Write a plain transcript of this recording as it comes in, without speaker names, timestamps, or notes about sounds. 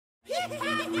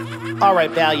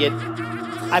Alright, Valiant.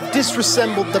 I've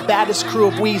disassembled the baddest crew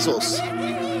of weasels,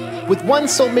 with one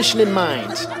sole mission in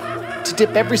mind: to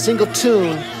dip every single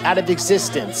Toon out of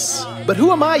existence. But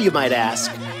who am I, you might ask?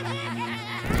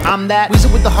 I'm that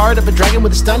weasel with the heart of a dragon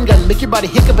with a stun gun. Make your body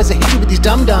hiccup as I hit you with these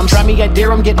dum-dums. Try me, I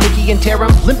dare 'em, get Mickey and tear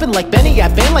 'em. Limping like Benny, I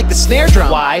bang like the snare drum.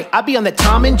 Why? I be on that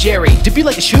Tom and Jerry. Dip you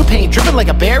like a shoe paint, dripping like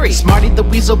a berry. Smarty the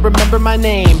weasel, remember my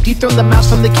name. Dethrone the mouse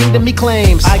from the kingdom he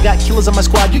claims. I got killers on my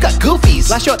squad, you got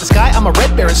goofies. Lash out the sky, I'm a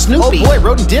red bear and Snoopy. Oh boy,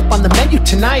 rodent dip on the menu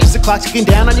tonight. The clock's ticking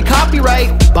down on your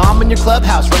copyright. Bomb in your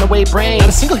clubhouse, runaway brain. Not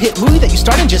a single hit movie that you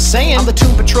started just saying. I'm the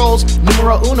Toon Patrol's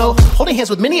numero uno, holding hands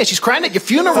with Minnie as she's crying at your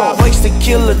funeral. 5 ways to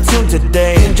kill a Toon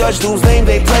today. And judge whose name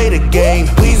they play the game.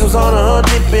 Weasels on a hunt,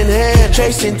 dipping hand,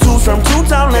 chasing Toons from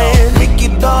Toontown land. Mickey,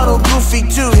 Donald, Goofy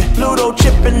too. Pluto,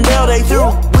 Chip and Dale, they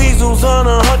through. Weasels on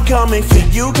a hunt, coming for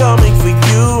you, coming for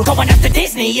you. Going after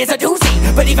Disney is a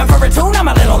doozy, but even for a Toon, I'm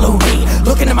a little loopy.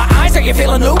 Looking in my eyes, are you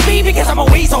feeling loopy? Because I'm a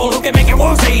weasel who can make it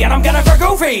woozy, and I'm gonna for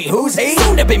Goofy. Who's he?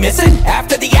 Soon to be missing.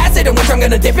 After the acid in which I'm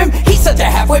gonna dip him, he's such a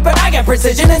halfwit, but I got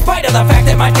precision. In spite of the fact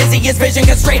that my dizziest vision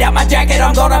gets straight out my jacket,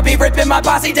 I'm gonna be ripping my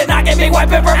posse to not give me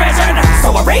weapon permission.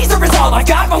 So a razor is all I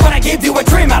got, but when I give you a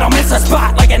trim, I don't miss a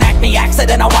spot. Like an acne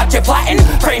accident, I'll watch it flatten.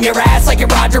 Frame your ass like you're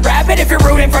Roger Rabbit. If you're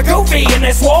rooting for Goofy in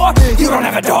this war, you don't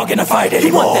have a dog in the fight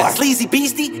anymore. You want that sleazy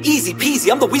beastie? Easy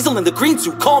peasy, I'm the weasel in the green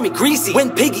suit, call me greasy.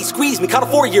 When Piggy squeezed me, caught a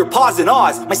 4-year pause in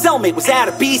Oz. My cellmate was out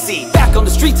of BC. Back on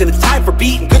the streets and it's time for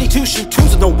beating. Goody two-shoot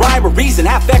tunes with no rhyme or reason.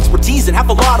 Half expertise and half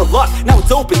a lot of luck. Now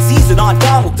it's open season on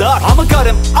Donald Duck. I'ma cut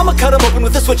him open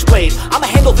with a switchblade. I'ma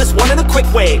handle this one in a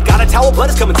quick way. Got a towel, blood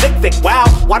is coming thick. Wow,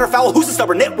 waterfowl, who's a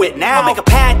stubborn nitwit now? I'll make a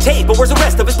pad tape, but where's the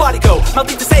rest of his body go?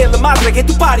 Maldita to say la madre que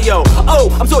tu patio.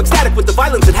 Oh, I'm so ecstatic with the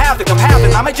violence and havoc I'm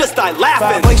having, I might just die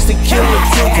laughing. 5 ways to kill a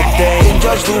Toon today. And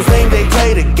judge whose name they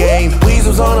play the game.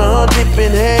 Weasels on a hunt,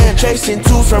 dipping hand, chasing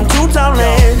Toons from Toontown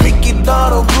land. Mickey,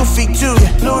 Donald, Goofy too.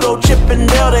 Pluto, Chip and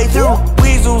Dale, they through.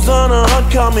 Weasels on a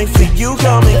hunt, coming for you,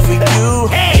 coming for you.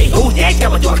 Hey, who's that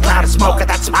coming through a cloud of smoke? I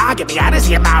thought smog at me, how does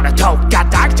the amount of dope?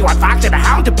 Got dogs to unfox and a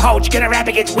hound to poach. Gonna rap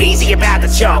against Wheezy about the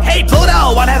show. Hey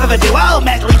Pluto, one half of a duo.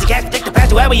 Mentally to cast predict the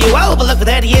past whoever you owe. But look for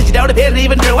 30 years, you don't appear to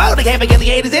even grow out. I can't forget the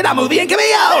 80s in our movie and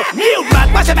cameo. Mute,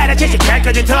 man, what's the matter? Just you can't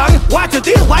cut your tongue. What's the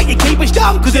deal? Why you keep it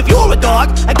dumb? Cause if you're a dog,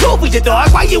 and Goofy's a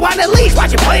dog, why you on the leash? Why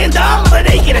you playing dumb? But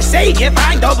ain't gonna save you,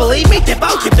 fine, don't believe me? They're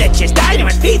both your bitches, diner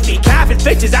and feed me. Coughing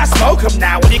bitches, I smoke them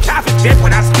now. When you coughing fit,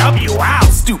 when I stub you out.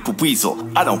 Stupid weasel,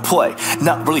 I don't play.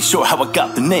 Not really sure how I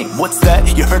got the name. What's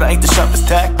that? You heard I ain't the sharpest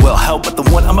tack? Well, how about the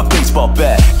one on my baseball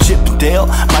bat? Chip and Dale,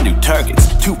 my new targets.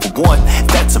 2 for 1,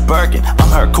 that's a bargain. I'm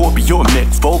hardcore, but you're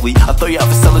Mick Foley. I throw you off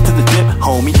a seller to the dip,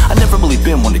 homie. I never really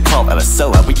been one to call out a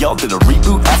sellout, but y'all did a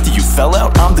reboot after you fell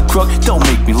out. I'm the crook, don't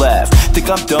make me laugh. Think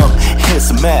I'm dumb? Here's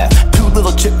some math. 2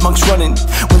 little chipmunks running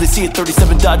when they see a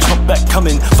 37 Dodge humpback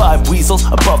coming. 5 weasels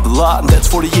above the lot, and that's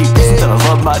 48 reasons that I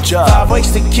love my job. 5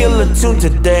 ways to kill a Toon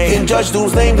today. And judge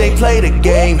whose name they play the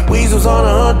game. Weasels on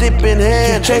a hunt, dipping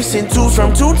hand, chasing Toons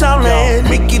from Toontown land.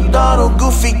 Mickey, Donald,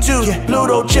 Goofy too.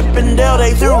 Pluto, Chip and Dale,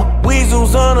 they through.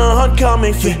 Weasels on a hunt,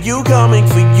 coming for you, coming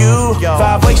for you.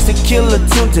 5 ways to kill a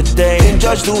Toon today. And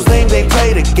judge whose name they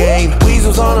play the game.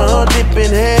 Weasels on a hunt,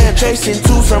 dipping hand, chasing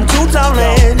Toons from Toontown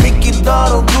land. Mickey,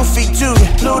 Donald, Goofy too.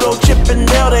 Pluto, Chip and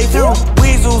Dale, they through.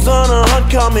 Weasels on a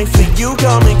hunt, coming for you,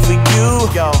 coming for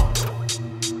you.